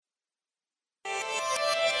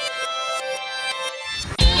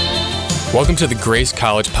Welcome to the Grace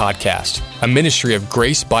College Podcast, a ministry of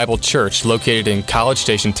Grace Bible Church located in College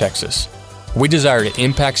Station, Texas. We desire to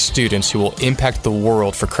impact students who will impact the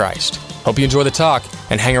world for Christ. Hope you enjoy the talk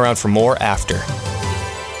and hang around for more after.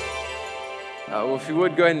 Well, if you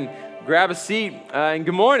would, go ahead and grab a seat. And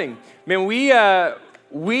good morning. Man, we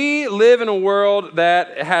live in a world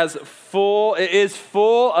that is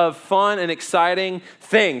full of fun and exciting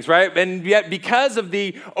things, right? And yet because of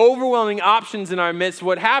the overwhelming options in our midst,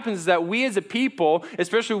 what happens is that we as a people,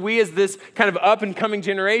 especially we as this kind of up and coming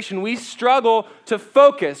generation, we struggle to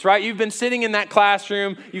focus, right? You've been sitting in that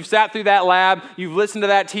classroom, you've sat through that lab, you've listened to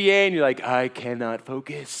that TA, and you're like, I cannot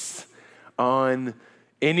focus on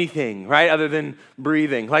anything, right, other than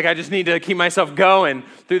breathing. Like, I just need to keep myself going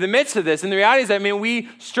through the midst of this. And the reality is that, we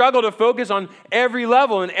struggle to focus on every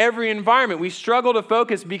level and every environment. We struggle to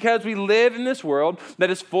focus because we live in this world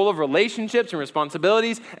that is full of relationships and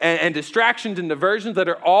responsibilities and distractions and diversions that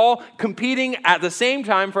are all competing at the same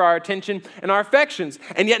time for our attention and our affections.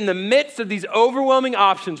 And yet in the midst of these overwhelming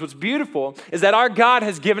options, what's beautiful is that our God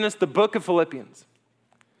has given us the book of Philippians.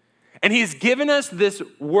 And he's given us this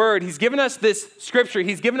word, he's given us this scripture,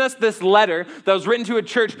 he's given us this letter that was written to a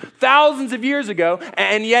church thousands of years ago,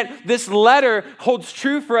 and yet this letter holds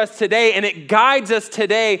true for us today, and it guides us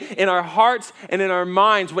today in our hearts and in our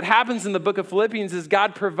minds. What happens in the book of Philippians is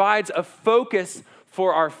God provides a focus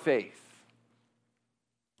for our faith.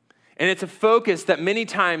 And it's a focus that many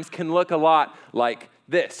times can look a lot like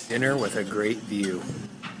this. Dinner with a great view.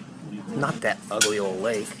 Not that ugly old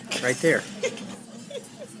lake, right there.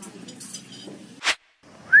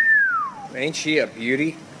 Ain't she a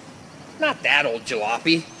beauty? Not that old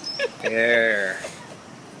jalopy. There.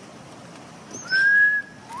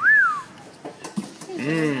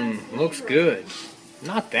 Looks good.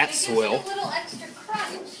 Not that swill. A little extra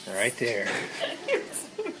crunch. Right there.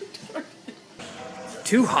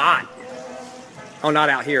 Too hot. Oh, not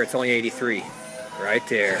out here. It's only 83. Right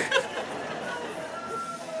there.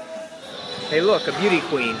 Hey, look, a beauty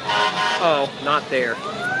queen. Oh, not there.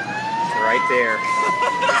 Right there.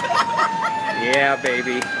 Yeah,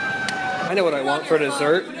 baby. I know what I want for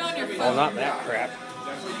dessert. Oh, not that crap.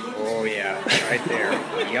 Oh, yeah, right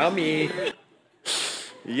there. Yummy.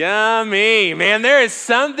 Yummy. Man, there is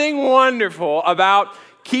something wonderful about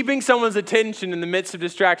keeping someone's attention in the midst of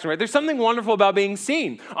distraction, right? There's something wonderful about being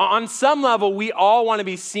seen. On some level, we all want to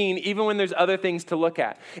be seen even when there's other things to look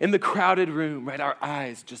at. In the crowded room, right, our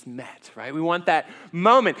eyes just met, right? We want that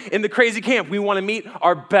moment. In the crazy camp, we want to meet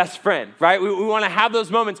our best friend, right? We want to have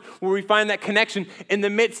those moments where we find that connection in the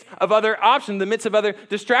midst of other options, in the midst of other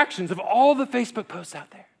distractions, of all the Facebook posts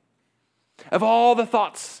out there, of all the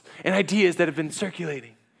thoughts and ideas that have been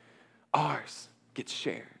circulating. Ours gets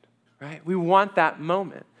shared. Right? We want that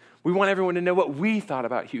moment. We want everyone to know what we thought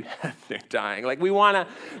about you as they're dying. Like, we want to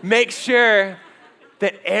make sure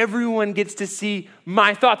that everyone gets to see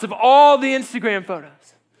my thoughts of all the Instagram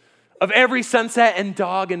photos, of every sunset and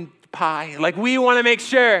dog and pie. Like, we want to make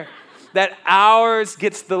sure that ours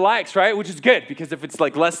gets the likes, right? Which is good, because if it's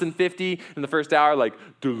like less than 50 in the first hour, like,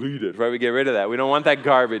 delete it, right? We get rid of that. We don't want that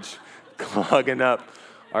garbage clogging up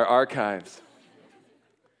our archives.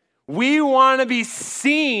 We want to be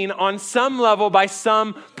seen on some level by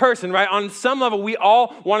some person, right? On some level, we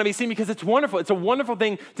all want to be seen because it's wonderful. It's a wonderful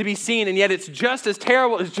thing to be seen, and yet it's just as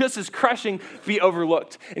terrible, it's just as crushing to be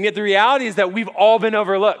overlooked. And yet the reality is that we've all been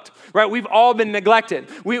overlooked, right? We've all been neglected.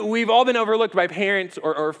 We've all been overlooked by parents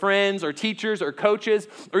or friends or teachers or coaches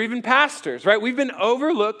or even pastors, right? We've been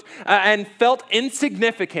overlooked and felt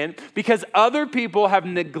insignificant because other people have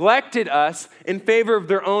neglected us in favor of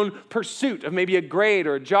their own pursuit of maybe a grade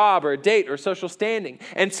or a job or a date or social standing.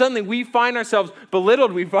 And suddenly we find ourselves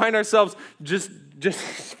belittled. We find ourselves just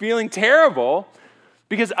feeling terrible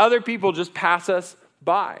because other people just pass us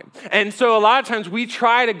by. And so a lot of times we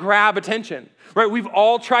try to grab attention, right? We've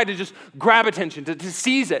all tried to just grab attention, to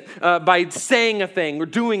seize it by saying a thing or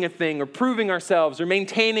doing a thing or proving ourselves or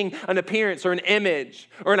maintaining an appearance or an image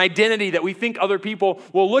or an identity that we think other people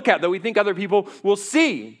will look at, that we think other people will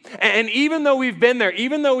see. And even though we've been there,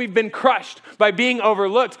 even though we've been crushed by being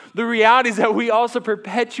overlooked, the reality is that we also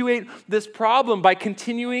perpetuate this problem by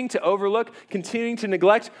continuing to overlook, continuing to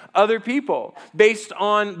neglect other people based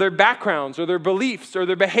on their backgrounds or their beliefs or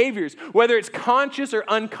their behaviors. Whether it's conscious or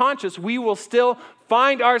unconscious, we will still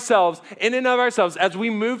find ourselves, in and of ourselves, as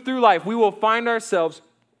we move through life, we will find ourselves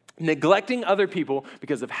neglecting other people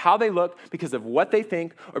because of how they look, because of what they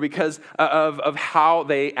think, or because of how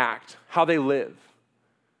they act, how they live.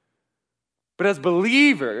 But as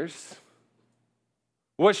believers,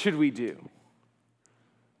 what should we do?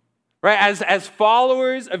 Right? As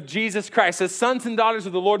followers of Jesus Christ, as sons and daughters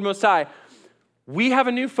of the Lord Most High, we have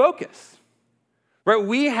a new focus. right?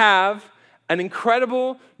 We have an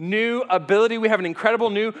incredible new ability. We have an incredible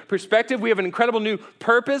new perspective. We have an incredible new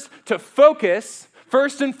purpose to focus,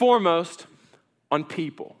 first and foremost, on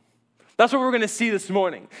people. That's what we're going to see this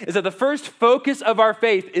morning, is that the first focus of our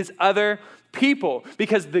faith is other people,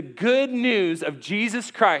 because the good news of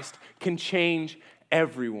Jesus Christ can change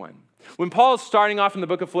everyone. When Paul is starting off in the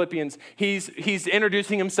book of Philippians, he's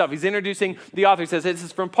introducing himself. He's introducing the author. He says, this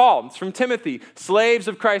is from Paul. It's from Timothy, slaves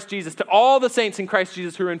of Christ Jesus, to all the saints in Christ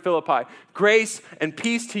Jesus who are in Philippi. Grace and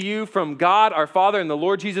peace to you from God, our Father, and the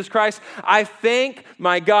Lord Jesus Christ. I thank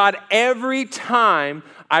my God every time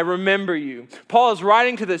I remember you. Paul is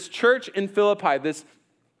writing to this church in Philippi, this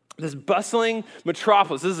bustling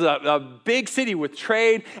metropolis. This is a big city with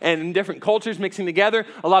trade and different cultures mixing together.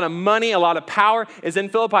 A lot of money, a lot of power is in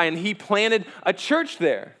Philippi, and he planted a church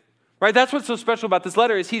there, right? That's what's so special about this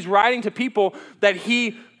letter, is he's writing to people that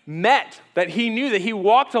he met, that he knew, that he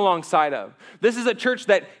walked alongside of. This is a church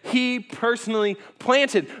that he personally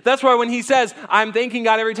planted. That's why when he says, I'm thanking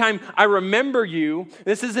God every time I remember you,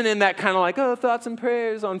 this isn't in that kind of like, thoughts and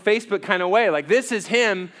prayers on Facebook kind of way. Like, this is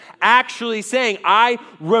him actually saying, I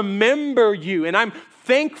remember you, and I'm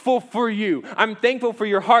thankful for you. I'm thankful for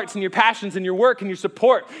your hearts and your passions and your work and your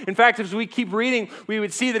support. In fact, as we keep reading, we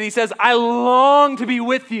would see that he says, I long to be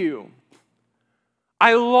with you.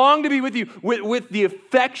 I long to be with you with the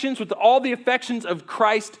affections, with all the affections of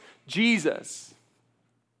Christ Jesus.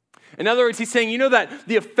 In other words, he's saying, you know that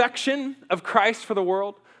the affection of Christ for the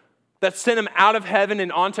world that sent him out of heaven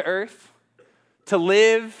and onto earth to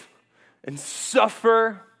live and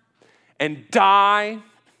suffer and die.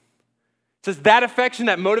 It says that affection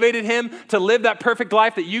that motivated him to live that perfect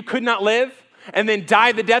life that you could not live, and then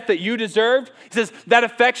die the death that you deserved. He says that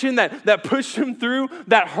affection that pushed him through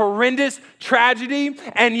that horrendous tragedy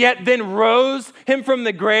and yet then rose him from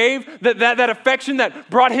the grave, that affection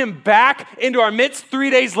that brought him back into our midst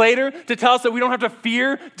 3 days later to tell us that we don't have to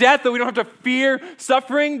fear death, that we don't have to fear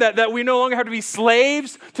suffering, that we no longer have to be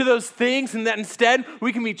slaves to those things, and that instead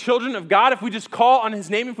we can be children of God if we just call on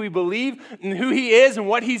his name, if we believe in who he is and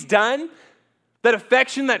what he's done. That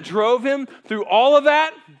affection that drove him through all of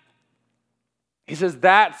that, he says,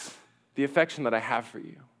 that's the affection that I have for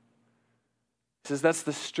you. He says, that's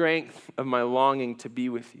the strength of my longing to be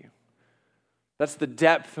with you. That's the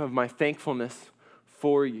depth of my thankfulness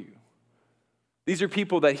for you. These are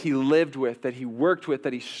people that he lived with, that he worked with,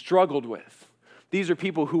 that he struggled with. These are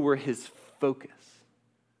people who were his focus.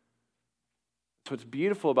 So what's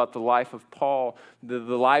beautiful about the life of Paul, the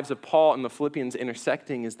lives of Paul and the Philippians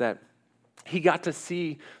intersecting, is that he got to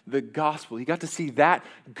see the gospel. He got to see that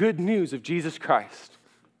good news of Jesus Christ.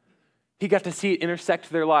 He got to see it intersect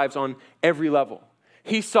their lives on every level.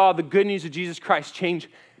 He saw the good news of Jesus Christ change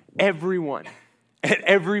everyone at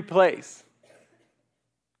every place.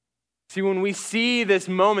 See, when we see this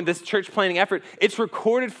moment, this church planting effort, it's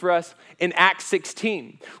recorded for us in Acts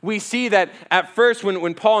 16. We see that at first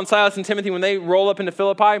when Paul and Silas and Timothy, when they roll up into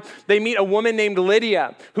Philippi, they meet a woman named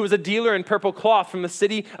Lydia, who was a dealer in purple cloth from the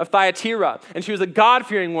city of Thyatira. And she was a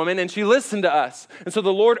God-fearing woman, and she listened to us. And so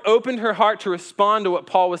the Lord opened her heart to respond to what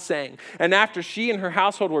Paul was saying. And after she and her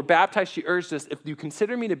household were baptized, she urged us, if you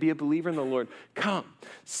consider me to be a believer in the Lord, come,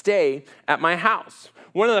 stay at my house.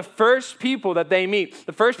 One of the first people that they meet,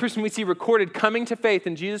 the first person we see recorded coming to faith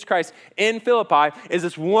in Jesus Christ in Philippi is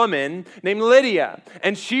this woman named Lydia.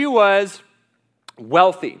 And she was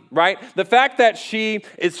wealthy, right? The fact that she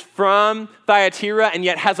is from Thyatira and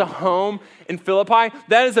yet has a home in Philippi,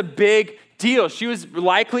 that is a big deal. She was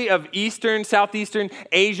likely of Eastern, Southeastern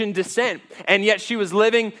Asian descent, and yet she was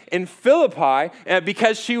living in Philippi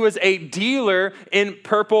because she was a dealer in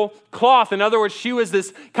purple cloth. In other words, she was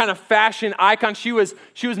this kind of fashion icon. She was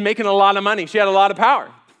making a lot of money. She had a lot of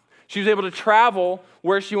power. She was able to travel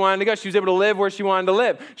where she wanted to go. She was able to live where she wanted to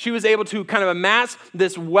live. She was able to kind of amass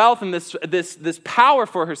this wealth and this power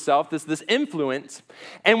for herself, this influence.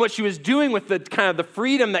 And what she was doing with the kind of the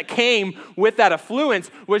freedom that came with that affluence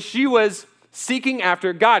was she was seeking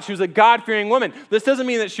after God. She was a God-fearing woman. This doesn't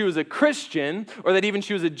mean that she was a Christian or that even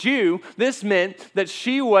she was a Jew. This meant that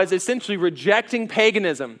she was essentially rejecting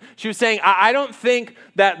paganism. She was saying, I don't think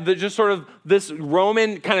that just sort of this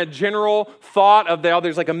Roman kind of general thought of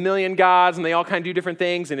there's like a million gods and they all kind of do different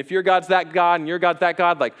things. And if your God's that God and your God's that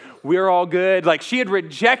God, like we're all good. Like she had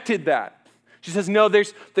rejected that. She says, no,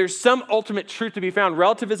 there's some ultimate truth to be found.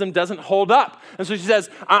 Relativism doesn't hold up. And so she says,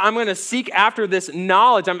 I'm going to seek after this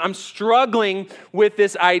knowledge. I'm struggling with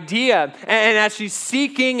this idea. And as she's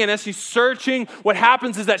seeking and as she's searching, what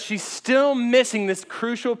happens is that she's still missing this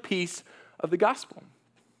crucial piece of the gospel.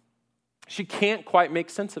 She can't quite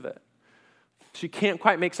make sense of it. She can't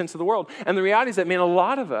quite make sense of the world. And the reality is that, man, a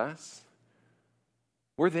lot of us,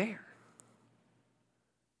 we're there.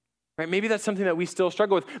 Right? Maybe that's something that we still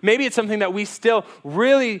struggle with. Maybe it's something that we still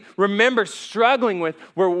really remember struggling with,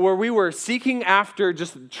 where we were seeking after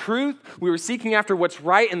just truth. We were seeking after what's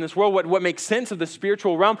right in this world, what makes sense of the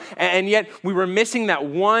spiritual realm, and yet we were missing that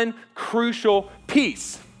one crucial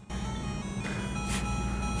piece.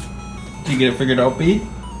 Did you get it figured out, Pete?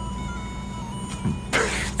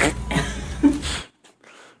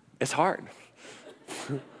 It's hard.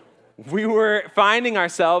 We were finding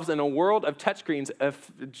ourselves in a world of touchscreens,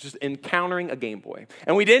 of just encountering a Game Boy.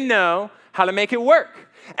 And we didn't know how to make it work.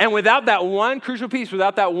 And without that one crucial piece,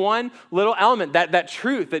 without that one little element, that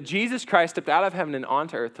truth that Jesus Christ stepped out of heaven and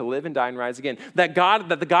onto earth to live and die and rise again, that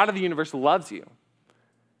the God of the universe loves you,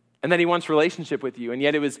 and that he wants relationship with you, and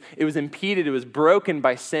yet it was impeded, it was broken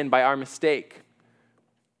by sin, by our mistake.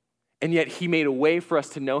 And yet he made a way for us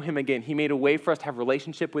to know him again. He made a way for us to have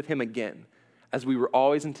relationship with him again, as we were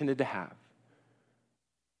always intended to have,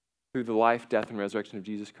 through the life, death, and resurrection of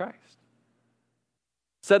Jesus Christ.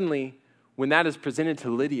 Suddenly, when that is presented to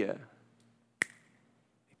Lydia,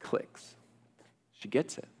 it clicks. She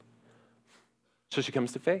gets it. So she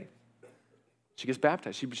comes to faith. She gets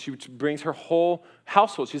baptized. She brings her whole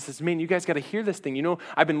household. She says, man, you guys got to hear this thing. You know,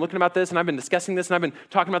 I've been looking about this, and I've been discussing this, and I've been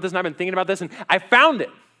talking about this, and I've been thinking about this, and I found it.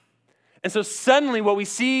 And so suddenly what we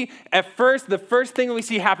see at first, the first thing that we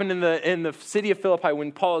see happen in the city of Philippi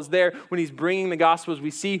when Paul is there, when he's bringing the gospel, is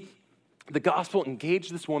we see the gospel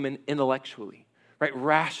engage this woman intellectually, right,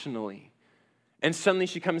 rationally. And suddenly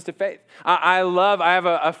she comes to faith. I have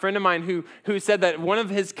a friend of mine who said that one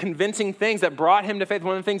of his convincing things that brought him to faith,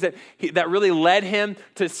 one of the things that really led him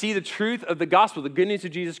to see the truth of the gospel, the good news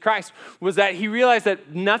of Jesus Christ, was that he realized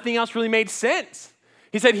that nothing else really made sense.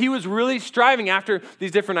 He said he was really striving after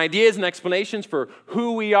these different ideas and explanations for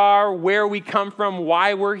who we are, where we come from,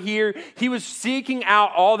 why we're here. He was seeking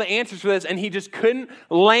out all the answers for this, and he just couldn't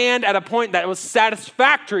land at a point that was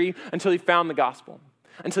satisfactory until he found the gospel,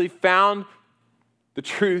 until he found the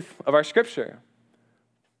truth of our scripture,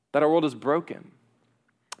 that our world is broken,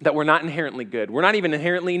 that we're not inherently good, we're not even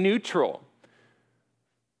inherently neutral,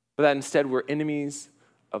 but that instead we're enemies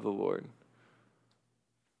of the Lord.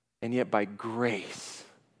 And yet by grace,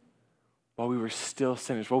 while we were still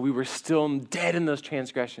sinners, while we were still dead in those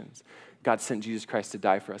transgressions, God sent Jesus Christ to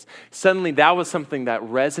die for us. Suddenly, that was something that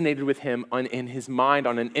resonated with him in his mind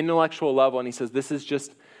on an intellectual level. And he says, this is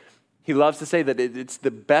just, he loves to say that it's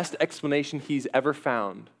the best explanation he's ever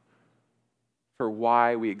found for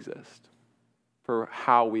why we exist, for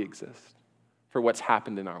how we exist, for what's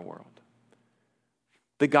happened in our world.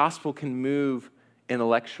 The gospel can move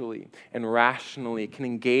intellectually and rationally, can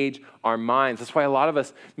engage our minds. That's why a lot of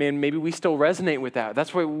us, man, maybe we still resonate with that.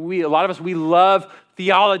 That's why a lot of us, we love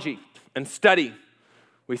theology and study.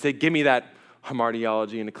 We say, give me that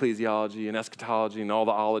hamartiology and ecclesiology and eschatology and all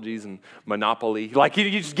the ologies and monopoly. Like, you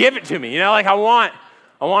just give it to me, like I want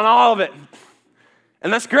all of it.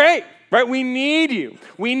 And that's great, right? We need you.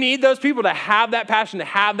 We need those people to have that passion, to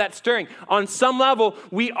have that stirring. On some level,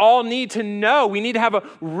 we all need to know. We need to have a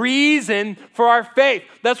reason for our faith.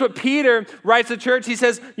 That's what Peter writes to the church. He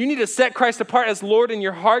says, you need to set Christ apart as Lord in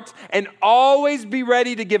your hearts and always be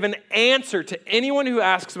ready to give an answer to anyone who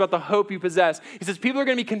asks about the hope you possess. He says, people are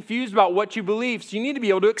going to be confused about what you believe, so you need to be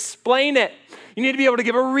able to explain it. You need to be able to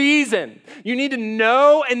give a reason. You need to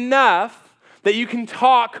know enough that you can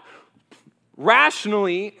talk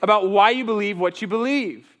rationally about why you believe what you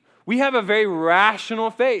believe. We have a very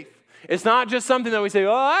rational faith. It's not just something that we say,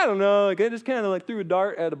 oh, I don't know, like I just kind of like threw a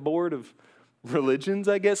dart at a board of religions,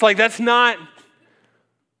 I guess. Like that's not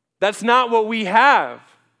what we have.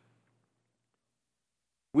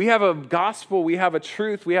 We have a gospel, we have a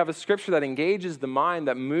truth, we have a scripture that engages the mind,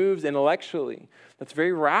 that moves intellectually, that's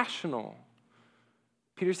very rational.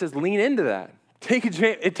 Peter says, lean into that. Take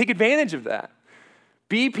advantage of that.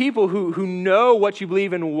 Be people who know what you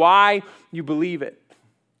believe and why you believe it.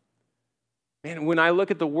 Man, when I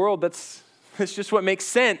look at the world, that's just what makes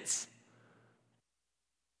sense.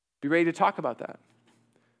 Be ready to talk about that.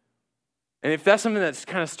 And if that's something that's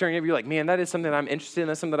kind of stirring up, you're like, man, that is something that I'm interested in.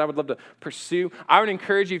 That's something that I would love to pursue. I would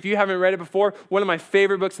encourage you, if you haven't read it before, one of my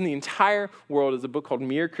favorite books in the entire world is a book called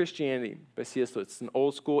Mere Christianity by C.S. Lewis. It's an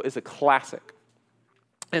old school, it's a classic.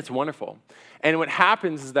 It's wonderful. And what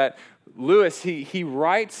happens is that Lewis, he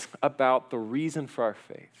writes about the reason for our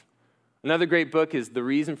faith. Another great book is The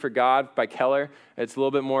Reason for God by Keller. It's a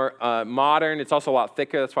little bit more modern. It's also a lot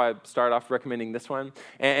thicker. That's why I started off recommending this one.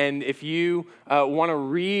 And if you want to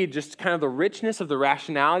read just kind of the richness of the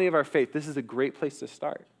rationality of our faith, this is a great place to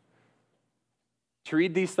start. To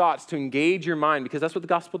read these thoughts, to engage your mind, because that's what the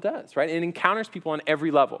gospel does, right? It encounters people on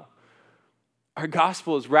every level. Our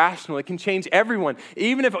gospel is rational. It can change everyone.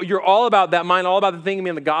 Even if you're all about that mind, all about the thing,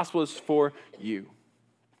 man, the gospel is for you.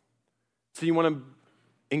 So you want to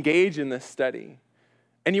engage in this study.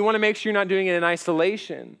 And you want to make sure you're not doing it in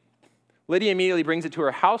isolation. Lydia immediately brings it to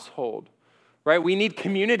her household, right? We need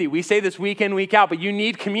community. We say this week in, week out, but you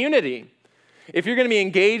need community. If you're going to be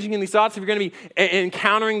engaging in these thoughts, if you're going to be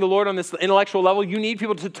encountering the Lord on this intellectual level, you need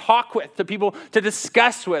people to talk with, to people to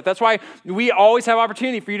discuss with. That's why we always have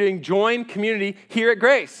opportunity for you to join community here at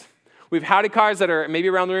Grace. We have howdy cards that are maybe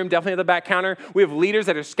around the room, definitely at the back counter. We have leaders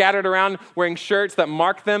that are scattered around wearing shirts that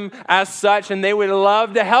mark them as such, and they would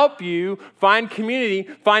love to help you find community,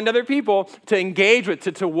 find other people to engage with,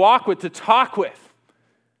 to walk with, to talk with,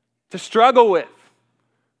 to struggle with.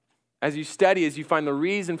 As you study, as you find the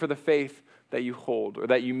reason for the faith that you hold or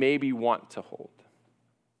that you maybe want to hold.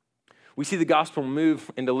 We see the gospel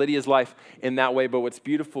move into Lydia's life in that way, but what's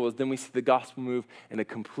beautiful is then we see the gospel move in a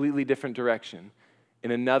completely different direction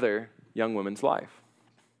in another young woman's life.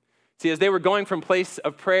 See, as they were going from place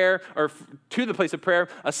of prayer or to the place of prayer,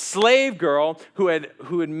 a slave girl who had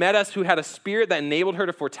met us, who had a spirit that enabled her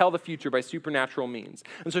to foretell the future by supernatural means.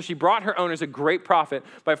 And so she brought her owners a great profit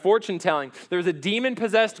by fortune telling. There was a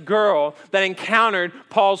demon-possessed girl that encountered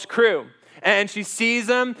Paul's crew. And she sees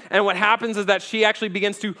them, and what happens is that she actually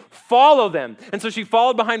begins to follow them. And so she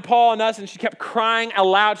followed behind Paul and us, and she kept crying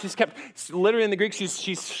aloud. She kept, literally in the Greek,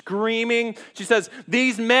 she's screaming. She says,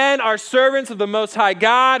 "These men are servants of the Most High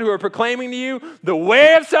God who are proclaiming to you the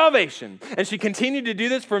way of salvation." And she continued to do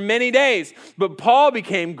this for many days. But Paul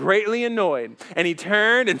became greatly annoyed, and he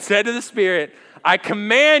turned and said to the spirit, "I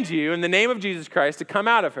command you in the name of Jesus Christ to come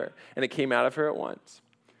out of her." And it came out of her at once.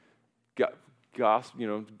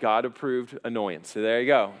 God-approved annoyance. So there you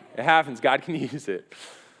go. It happens. God can use it.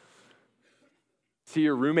 See,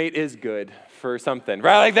 your roommate is good for something,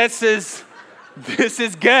 right? Like this is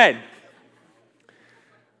good.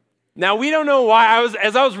 Now, we don't know why.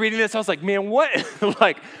 As I was reading this, I was like, man, what?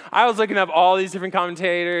 I was looking up all these different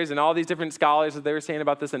commentators and all these different scholars that they were saying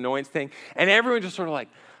about this annoyance thing. And everyone just sort of like,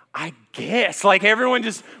 I guess. Like everyone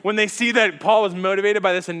just, when they see that Paul was motivated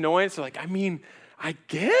by this annoyance, they're like, I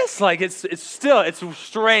guess, like it's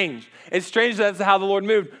strange. It's strange that's how the Lord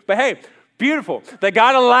moved. But hey, beautiful that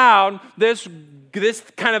God allowed this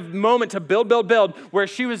kind of moment to build, where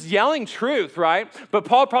she was yelling truth, right? But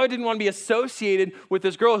Paul probably didn't want to be associated with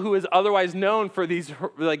this girl who is otherwise known for these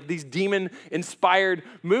demon-inspired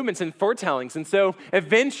movements and foretellings. And so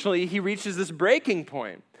eventually he reaches this breaking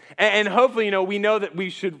point. And hopefully, we know that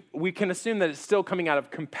we can assume that it's still coming out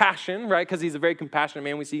of compassion, right? Because he's a very compassionate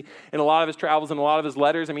man. We see in a lot of his travels and a lot of his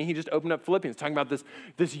letters. I mean, he just opened up Philippians talking about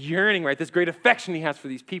this yearning, right? This great affection he has for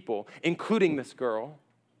these people, including this girl.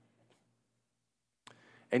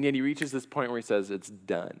 And yet he reaches this point where he says, it's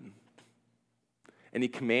done. And he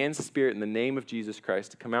commands the Spirit in the name of Jesus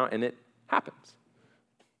Christ to come out, and it happens.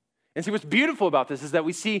 And see, what's beautiful about this is that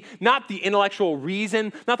we see not the intellectual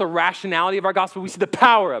reason, not the rationality of our gospel, we see the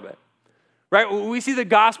power of it, right? We see the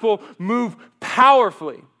gospel move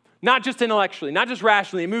powerfully, not just intellectually, not just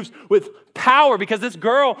rationally. It moves with power because this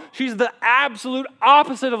girl, she's the absolute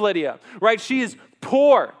opposite of Lydia, right? She is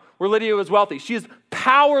poor where Lydia was wealthy. She is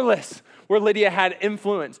powerless where Lydia had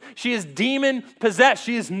influence. She is demon-possessed.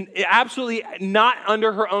 She is absolutely not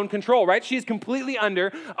under her own control, right? She is completely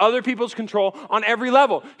under other people's control on every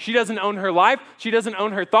level. She doesn't own her life. She doesn't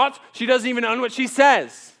own her thoughts. She doesn't even own what she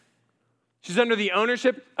says. She's under the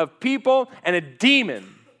ownership of people and a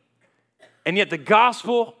demon. And yet the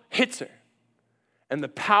gospel hits her. And the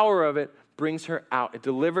power of it brings her out. It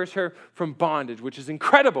delivers her from bondage, which is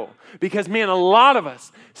incredible because, man, a lot of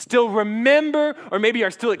us still remember or maybe are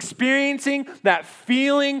still experiencing that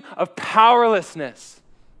feeling of powerlessness.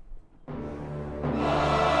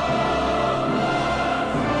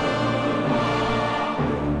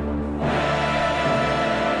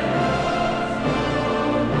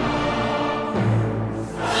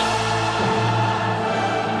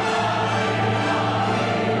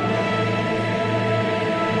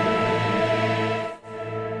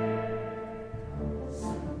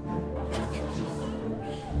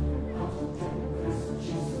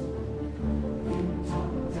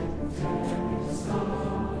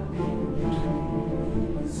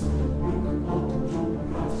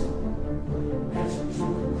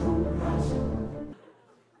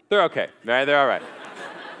 They're okay, right? They're all right.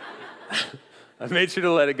 I made sure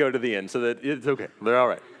to let it go to the end so that it's okay. They're all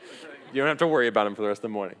right. You don't have to worry about them for the rest of the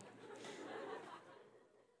morning.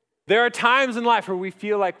 There are times in life where we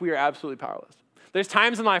feel like we are absolutely powerless. There's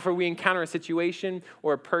times in life where we encounter a situation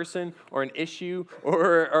or a person or an issue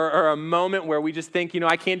or a moment where we just think,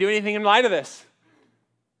 I can't do anything in light of this.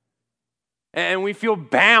 And we feel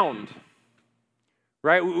bound.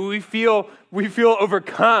 right? We feel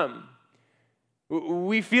overcome.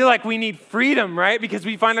 We feel like we need freedom, right? Because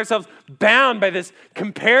we find ourselves bound by this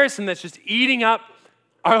comparison that's just eating up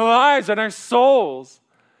our lives and our souls.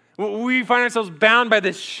 We find ourselves bound by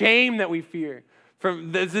this shame that we fear.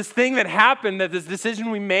 From this thing that happened, that this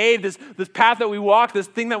decision we made, this path that we walked, this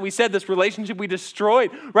thing that we said, this relationship we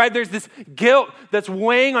destroyed, right? There's this guilt that's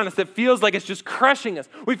weighing on us that feels like it's just crushing us.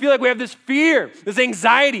 We feel like we have this fear, this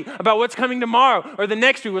anxiety about what's coming tomorrow or the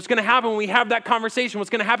next week, what's going to happen when we have that conversation,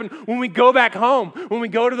 what's going to happen when we go back home, when we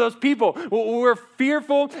go to those people. We're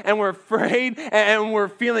fearful and we're afraid and we're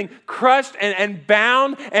feeling crushed and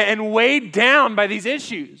bound and weighed down by these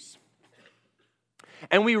issues.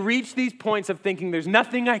 And we reach these points of thinking there's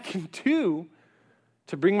nothing I can do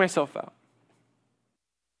to bring myself out.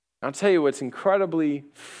 I'll tell you what's incredibly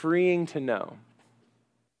freeing to know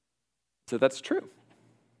is that that's true.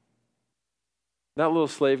 That little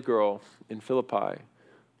slave girl in Philippi,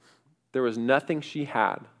 there was nothing she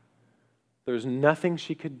had. There was nothing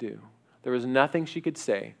she could do. There was nothing she could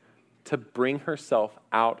say to bring herself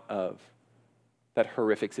out of that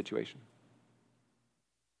horrific situation.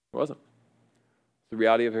 It wasn't. The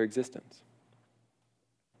reality of her existence.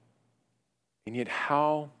 And yet,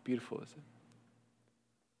 how beautiful is it?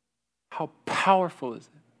 How powerful is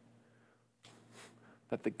it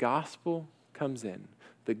that the gospel comes in,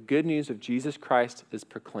 the good news of Jesus Christ is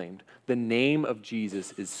proclaimed, the name of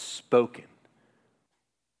Jesus is spoken.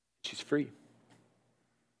 She's free.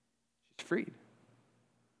 She's freed.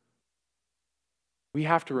 We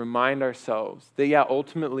have to remind ourselves that,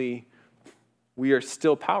 ultimately, we are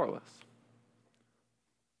still powerless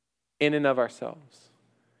in and of ourselves.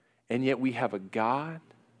 And yet we have a God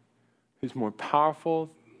who's more powerful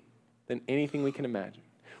than anything we can imagine.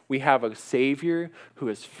 We have a Savior who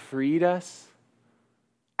has freed us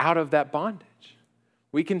out of that bondage.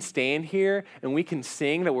 We can stand here and we can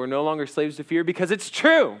sing that we're no longer slaves to fear because it's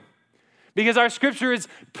true. Because our scripture is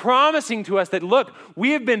promising to us that, look,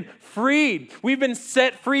 we have been freed. We've been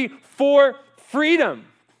set free for freedom.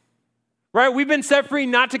 Right? We've been set free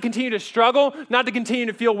not to continue to struggle, not to continue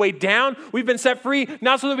to feel weighed down. We've been set free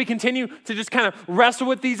not so that we continue to just kind of wrestle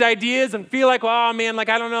with these ideas and feel like, oh man, like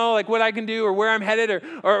I don't know like what I can do or where I'm headed,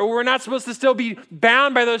 or we're not supposed to still be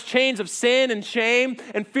bound by those chains of sin and shame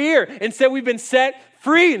and fear. Instead, we've been set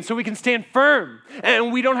free, and so we can stand firm.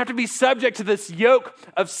 And we don't have to be subject to this yoke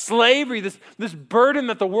of slavery, this burden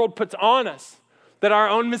that the world puts on us, that our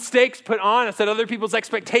own mistakes put on us, that other people's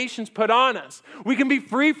expectations put on us. We can be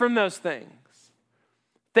free from those things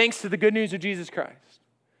thanks to the good news of Jesus Christ.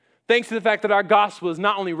 Thanks to the fact that our gospel is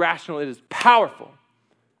not only rational, it is powerful.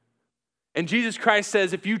 And Jesus Christ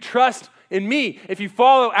says, if you trust in me, if you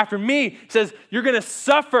follow after me, he says, you're going to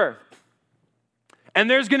suffer. And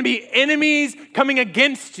there's going to be enemies coming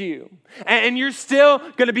against you. And you're still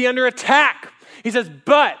going to be under attack. He says,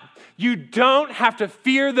 but you don't have to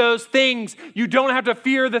fear those things. You don't have to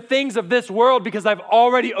fear the things of this world because I've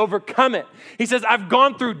already overcome it. He says, I've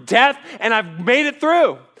gone through death and I've made it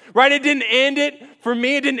through. Right? It didn't end it for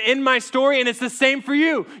me. It didn't end my story. And it's the same for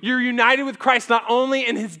you. You're united with Christ not only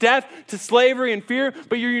in his death to slavery and fear,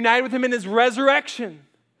 but you're united with him in his resurrection,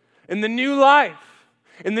 in the new life,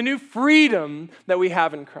 in the new freedom that we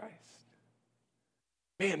have in Christ.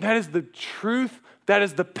 Man, that is the truth. That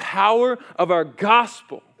is the power of our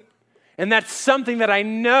gospel. And that's something that I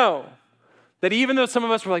know that even though some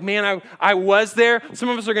of us were like, man, I was there, some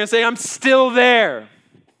of us are going to say, I'm still there.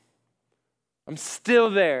 I'm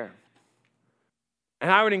still there.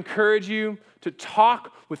 And I would encourage you to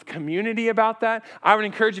talk with community about that. I would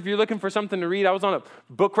encourage you, if you're looking for something to read, I was on a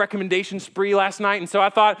book recommendation spree last night, and so I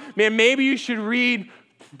thought, man, maybe you should read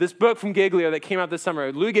this book from Giglio that came out this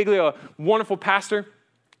summer. Louis Giglio, a wonderful pastor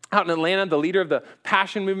out in Atlanta, the leader of the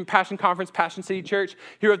Passion Movement, Passion Conference, Passion City Church.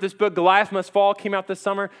 He wrote this book, Goliath Must Fall, came out this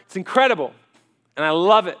summer. It's incredible, and I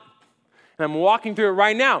love it. And I'm walking through it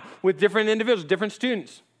right now with different individuals, different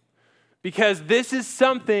students, because this is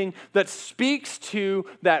something that speaks to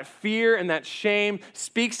that fear and that shame,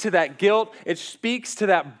 speaks to that guilt. It speaks to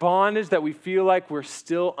that bondage that we feel like we're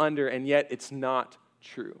still under, and yet it's not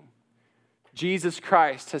true. Jesus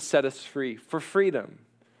Christ has set us free for freedom.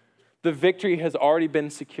 The victory has already been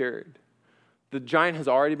secured. The giant has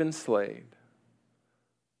already been slayed.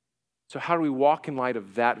 So how do we walk in light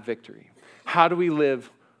of that victory? How do we live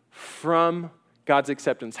from God's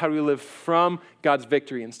acceptance? How do we live from God's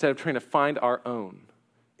victory instead of trying to find our own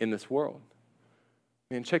in this world?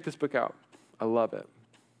 Man, check this book out. I love it.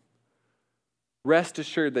 Rest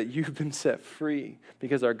assured that you've been set free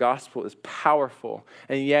because our gospel is powerful.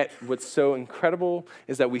 And yet what's so incredible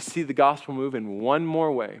is that we see the gospel move in one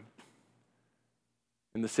more way.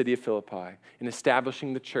 in the city of Philippi, in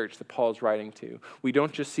establishing the church that Paul is writing to. We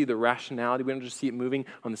don't just see the rationality, we don't just see it moving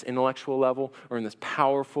on this intellectual level or in this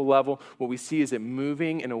powerful level. What we see is it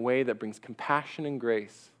moving in a way that brings compassion and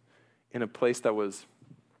grace in a place that was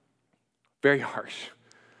very harsh.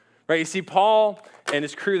 Right? You see, Paul and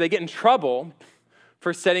his crew, they get in trouble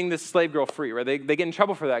for setting this slave girl free, right? They get in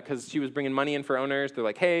trouble for that because she was bringing money in for owners. They're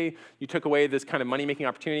like, hey, you took away this kind of money-making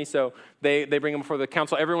opportunity. So they bring them before the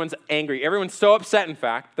council. Everyone's angry. Everyone's so upset, in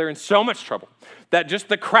fact, they're in so much trouble that just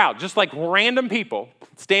the crowd, just like random people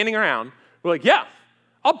standing around, were like, yeah,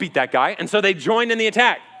 I'll beat that guy. And so they joined in the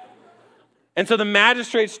attack. And so the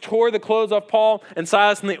magistrates tore the clothes off Paul and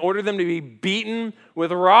Silas, and they ordered them to be beaten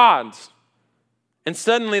with rods. And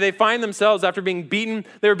suddenly they find themselves, after being beaten,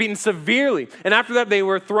 they were beaten severely. And after that, they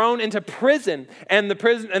were thrown into prison. And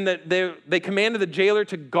they commanded the jailer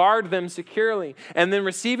to guard them securely. And then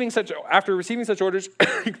after receiving such orders,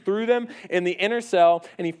 he threw them in the inner cell,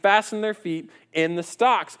 and he fastened their feet in the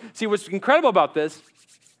stocks. See, what's incredible about this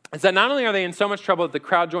is that not only are they in so much trouble that the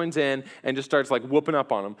crowd joins in and just starts like whooping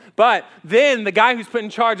up on them, but then the guy who's put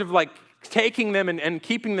in charge of like taking them and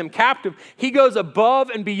keeping them captive, he goes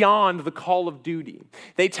above and beyond the call of duty.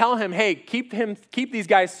 They tell him, hey, keep these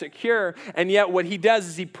guys secure, and yet what he does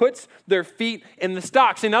is he puts their feet in the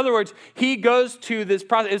stocks. In other words, he goes to this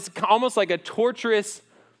process. It's almost like a torturous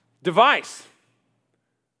device.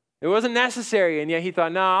 It wasn't necessary, and yet he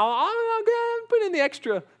thought, no, I'll put in the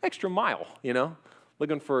extra mile,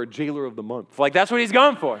 looking for a jailer of the month. Like, that's what he's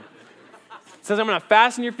going for. He says, I'm going to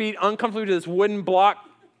fasten your feet uncomfortably to this wooden block.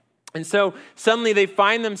 And so suddenly they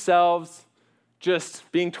find themselves just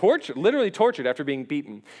being tortured, literally tortured after being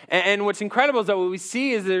beaten. And what's incredible is that what we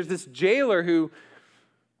see is there's this jailer who,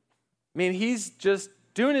 he's just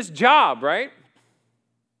doing his job, right?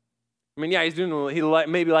 He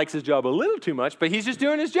maybe likes his job a little too much, but he's just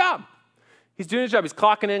doing his job. He's doing his job. He's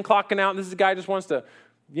clocking in, clocking out. This guy just wants to,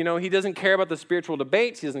 he doesn't care about the spiritual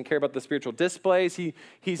debates. He doesn't care about the spiritual displays.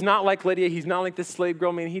 He's not like Lydia. He's not like this slave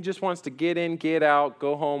girl. He just wants to get in, get out,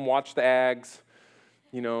 go home, watch the Ags.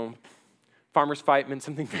 Farmers fight meant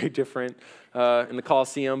something very different in the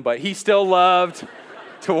Coliseum, but he still loved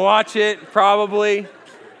to watch it, probably.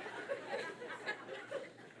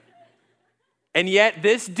 And yet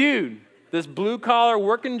this dude, this blue-collar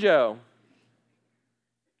working Joe,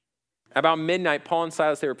 about midnight, Paul and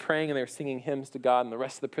Silas, they were praying and they were singing hymns to God, and the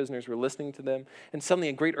rest of the prisoners were listening to them. And suddenly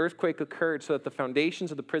a great earthquake occurred so that the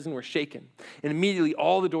foundations of the prison were shaken. And immediately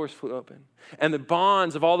all the doors flew open. And the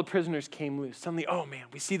bonds of all the prisoners came loose. Suddenly,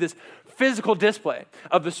 we see this physical display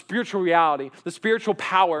of the spiritual reality, the spiritual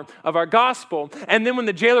power of our gospel. And then when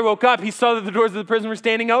the jailer woke up, he saw that the doors of the prison were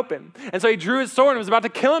standing open. And so he drew his sword and was about to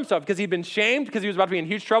kill himself because he'd been shamed, because he was about to be in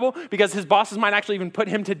huge trouble, because his bosses might actually even put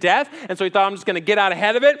him to death. And so he thought, I'm just going to get out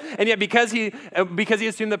ahead of it. And yet because he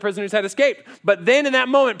assumed the prisoners had escaped. But then in that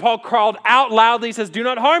moment, Paul called out loudly, he says, do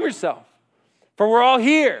not harm yourself, for we're all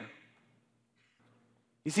here.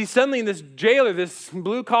 You see, suddenly this jailer, this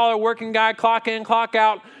blue-collar working guy, clock in, clock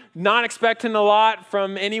out, not expecting a lot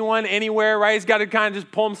from anyone, anywhere, right? He's got to kind of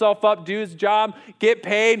just pull himself up, do his job, get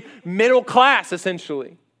paid, middle class,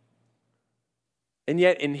 essentially. And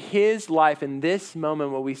yet in his life, in this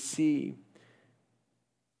moment, what we see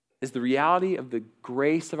is the reality of the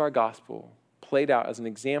grace of our gospel played out as an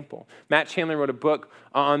example. Matt Chandler wrote a book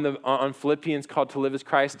on Philippians called To Live as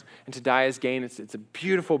Christ and to Die as Gain. It's a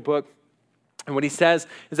beautiful book. And what he says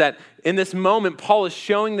is that in this moment, Paul is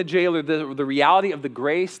showing the jailer the reality of the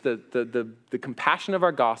grace, the compassion of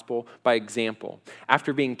our gospel by example.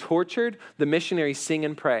 After being tortured, the missionaries sing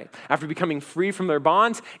and pray. After becoming free from their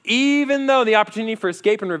bonds, even though the opportunity for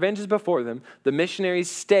escape and revenge is before them, the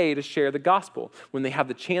missionaries stay to share the gospel. When they have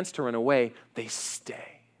the chance to run away, they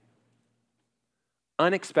stay.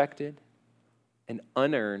 Unexpected and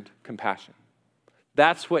unearned compassion.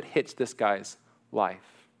 That's what hits this guy's life.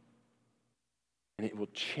 And it will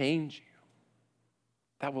change you.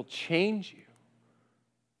 That will change you.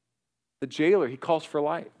 The jailer, he calls for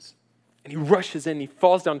lights. And he rushes in. He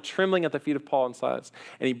falls down trembling at the feet of Paul and Silas.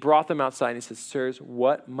 And he brought them outside. And he says, sirs,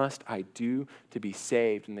 what must I do to be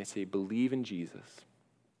saved? And they say, believe in Jesus.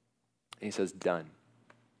 And he says, done.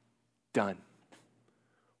 Done.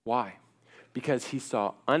 Why? Because he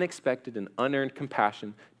saw unexpected and unearned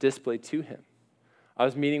compassion displayed to him. I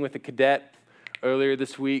was meeting with a cadet earlier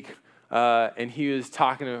this week. And he was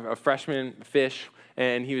talking to a freshman, Fish,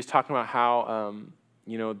 and he was talking about how,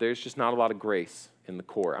 there's just not a lot of grace in the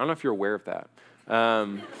Corps. I don't know if you're aware of that.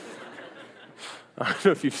 I don't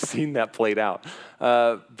know if you've seen that played out.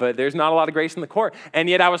 But there's not a lot of grace in the Corps. And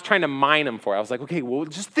yet I was trying to mine him for it. I was like, okay, well,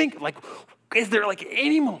 just think, is there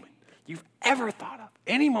any moment you've ever thought of,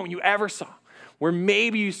 any moment you ever saw, where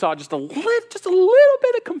maybe you saw just a little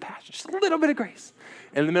bit of compassion, just a little bit of grace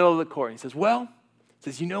in the middle of the court. He says,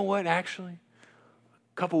 you know what, actually,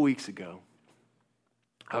 a couple weeks ago,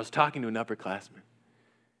 I was talking to an upperclassman,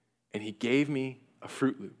 and he gave me a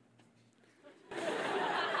Fruit Loop.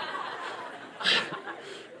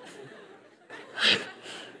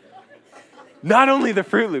 Not only the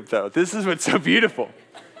Fruit Loop, though. This is what's so beautiful.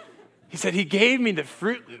 He said he gave me the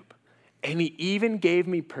Fruit Loop, and he even gave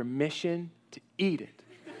me permission to eat it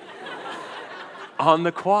on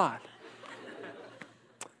the quad.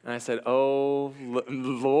 And I said, oh,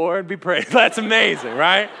 Lord be praised. That's amazing,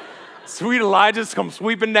 right? Sweet Elijah's come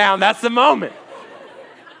sweeping down. That's the moment.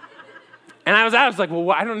 And I was like,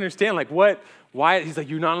 well, I don't understand. Like, what? Why? He's like,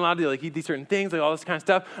 you're not allowed to like eat these certain things, like all this kind of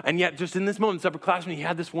stuff. And yet, just in this moment, this upperclassman, he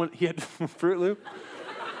had the Fruit Loop,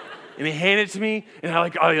 and he handed it to me, and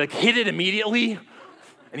I hit it immediately.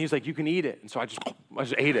 And he was like, you can eat it. And so I just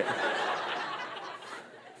ate it,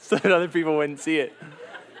 so that other people wouldn't see it.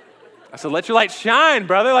 I said, let your light shine,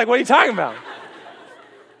 brother. Like, what are you talking about?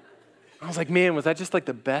 I was like, man, was that just like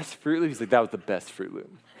the best Fruit Loop? He's like, that was the best Fruit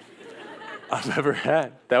Loop I've ever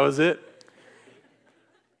had. That was it.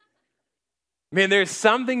 Man, there's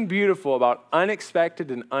something beautiful about unexpected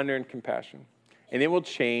and unearned compassion, and it will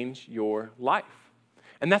change your life.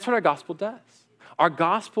 And that's what our gospel does. Our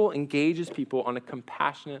gospel engages people on a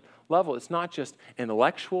compassionate level. It's not just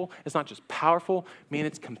intellectual. It's not just powerful. Man,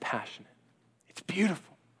 it's compassionate. It's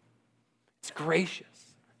beautiful. It's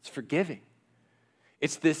gracious. It's forgiving.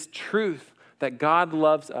 It's this truth that God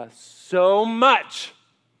loves us so much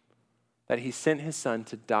that he sent his son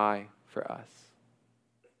to die for us.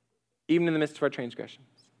 Even in the midst of our transgressions.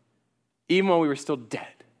 Even while we were still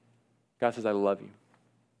dead. God says, I love you.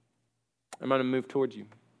 I'm going to move towards you.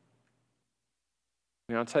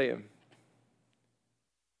 And I'll tell you,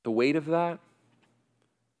 the weight of that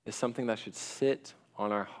is something that should sit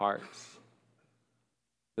on our hearts.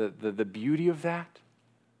 The beauty of that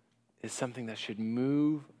is something that should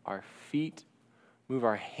move our feet, move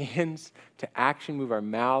our hands to action, move our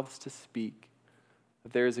mouths to speak.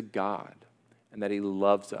 That there is a God and that he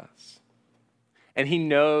loves us. And he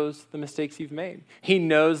knows the mistakes you've made. He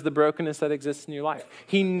knows the brokenness that exists in your life.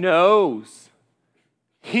 He knows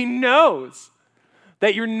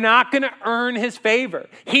that you're not going to earn his favor.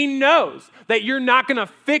 He knows that you're not going to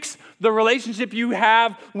fix the relationship you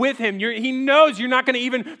have with him. He knows you're not going to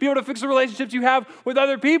even be able to fix the relationships you have with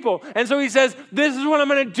other people. And so he says, this is what I'm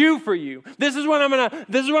going to do for you. This is what I'm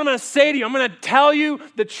going to say to you. I'm going to tell you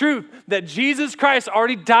the truth that Jesus Christ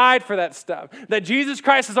already died for that stuff. That Jesus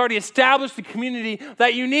Christ has already established the community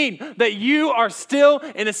that you need. That you are still,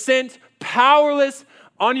 in a sense, powerless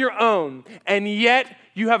on your own. And yet,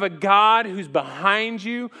 you have a God who's behind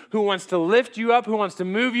you, who wants to lift you up, who wants to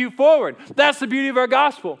move you forward. That's the beauty of our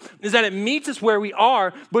gospel, is that it meets us where we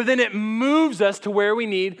are, but then it moves us to where we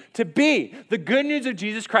need to be. The good news of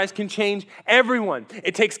Jesus Christ can change everyone.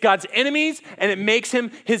 It takes God's enemies and it makes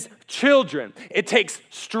him his children. It takes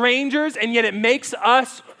strangers and yet it makes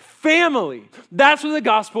us family. That's what the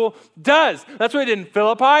gospel does. That's what it did in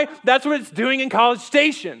Philippi. That's what it's doing in College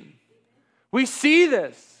Station. We see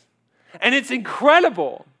this. And it's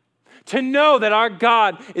incredible to know that our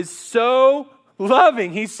God is so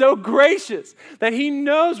loving. He's so gracious that he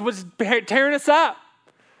knows what's tearing us up.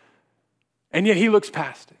 And yet he looks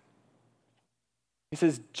past it. He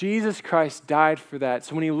says, Jesus Christ died for that.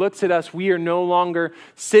 So when he looks at us, we are no longer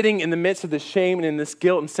sitting in the midst of the shame and in this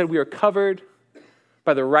guilt. Instead, we are covered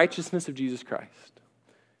by the righteousness of Jesus Christ.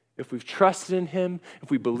 If we've trusted in him,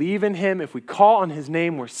 if we believe in him, if we call on his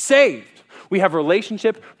name, we're saved. We have a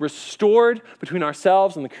relationship restored between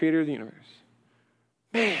ourselves and the creator of the universe.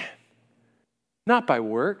 Man, not by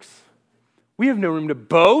works. We have no room to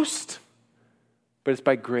boast, but it's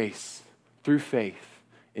by grace through faith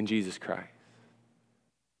in Jesus Christ.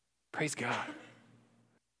 Praise God.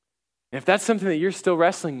 And if that's something that you're still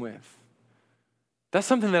wrestling with, that's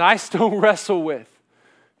something that I still wrestle with.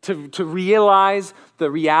 To realize the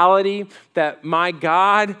reality that my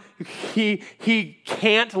God, he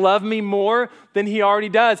can't love me more than he already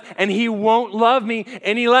does. And he won't love me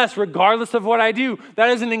any less, regardless of what I do. That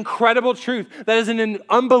is an incredible truth. That is an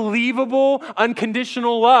unbelievable,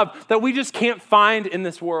 unconditional love that we just can't find in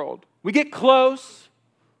this world. We get close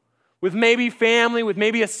with maybe family, with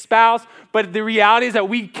maybe a spouse, but the reality is that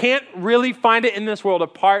we can't really find it in this world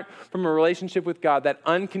apart from a relationship with God, that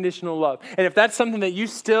unconditional love. And if that's something that you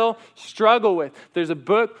still struggle with, there's a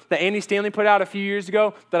book that Andy Stanley put out a few years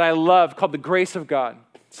ago that I love called The Grace of God.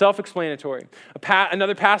 Self-explanatory.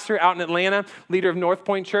 Another pastor out in Atlanta, leader of North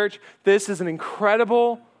Point Church, this is an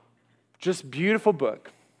incredible, just beautiful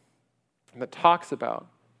book that talks about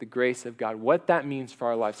the grace of God, what that means for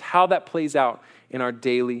our lives, how that plays out in our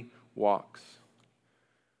daily walks.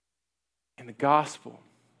 And the gospel,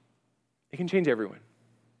 it can change everyone.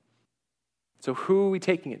 So who are we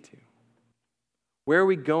taking it to? Where are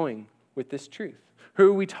we going with this truth? Who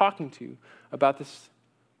are we talking to about this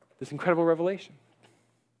incredible revelation?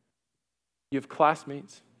 You have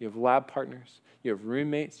classmates, you have lab partners, you have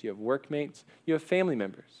roommates, you have workmates, you have family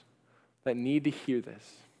members that need to hear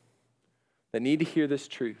this, that need to hear this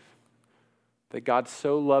truth, that God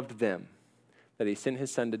so loved them that he sent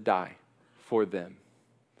his son to die for them,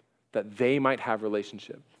 that they might have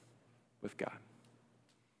relationship with God.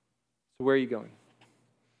 So where are you going?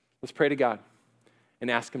 Let's pray to God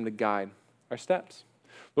and ask him to guide our steps.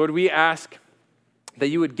 Lord, we ask that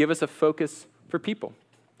you would give us a focus for people.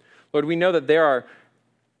 Lord, we know that there are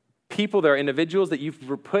people, there are individuals that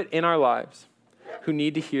you've put in our lives who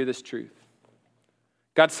need to hear this truth.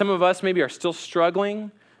 God, some of us maybe are still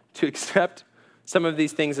struggling to accept some of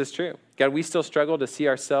these things as true. God, we still struggle to see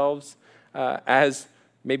ourselves as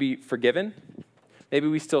maybe forgiven. Maybe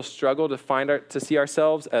we still struggle to see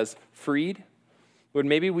ourselves as freed. Lord,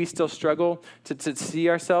 maybe we still struggle to see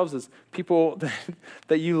ourselves as people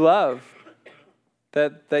that you love,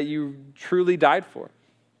 that you truly died for.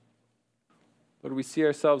 Lord, we see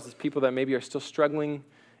ourselves as people that maybe are still struggling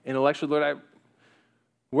intellectually. Lord,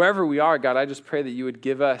 wherever we are, God, I just pray that you would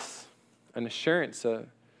give us an assurance,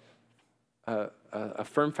 a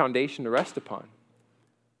firm foundation to rest upon.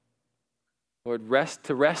 Lord,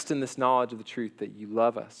 rest in this knowledge of the truth that you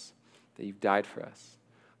love us, that you've died for us,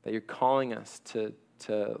 that you're calling us to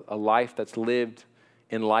a life that's lived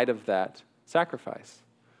in light of that sacrifice.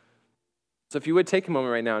 So if you would take a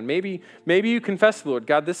moment right now, and maybe you confess to the Lord,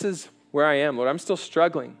 God, this is where I am. Lord, I'm still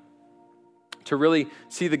struggling to really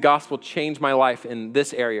see the gospel change my life in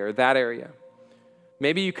this area or that area.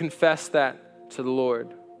 Maybe you confess that to the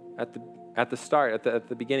Lord at the start, at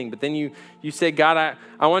the beginning. But then you say, God,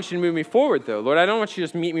 I want you to move me forward, though. Lord, I don't want you to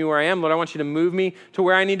just meet me where I am. Lord, I want you to move me to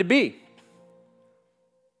where I need to be.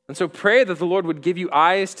 And so pray that the Lord would give you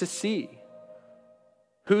eyes to see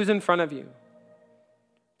who's in front of you,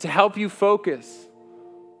 to help you focus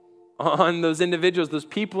on those individuals, those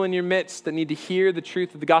people in your midst that need to hear the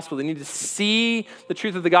truth of the gospel. They need to see the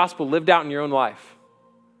truth of the gospel lived out in your own life.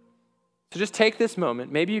 So just take this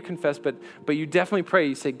moment. Maybe you confess, but you definitely pray.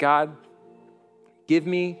 You say, God, give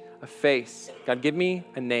me a face. God, give me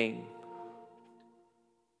a name.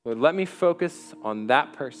 Lord, let me focus on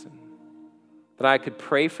that person, that I could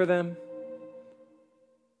pray for them.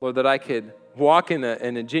 Lord, that I could walk in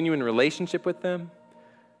a genuine relationship with them.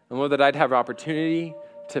 And Lord, that I'd have opportunity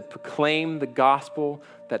to proclaim the gospel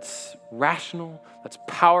that's rational, that's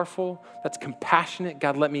powerful, that's compassionate.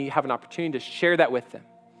 God, let me have an opportunity to share that with them.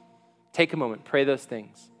 Take a moment, pray those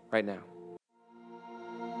things right now.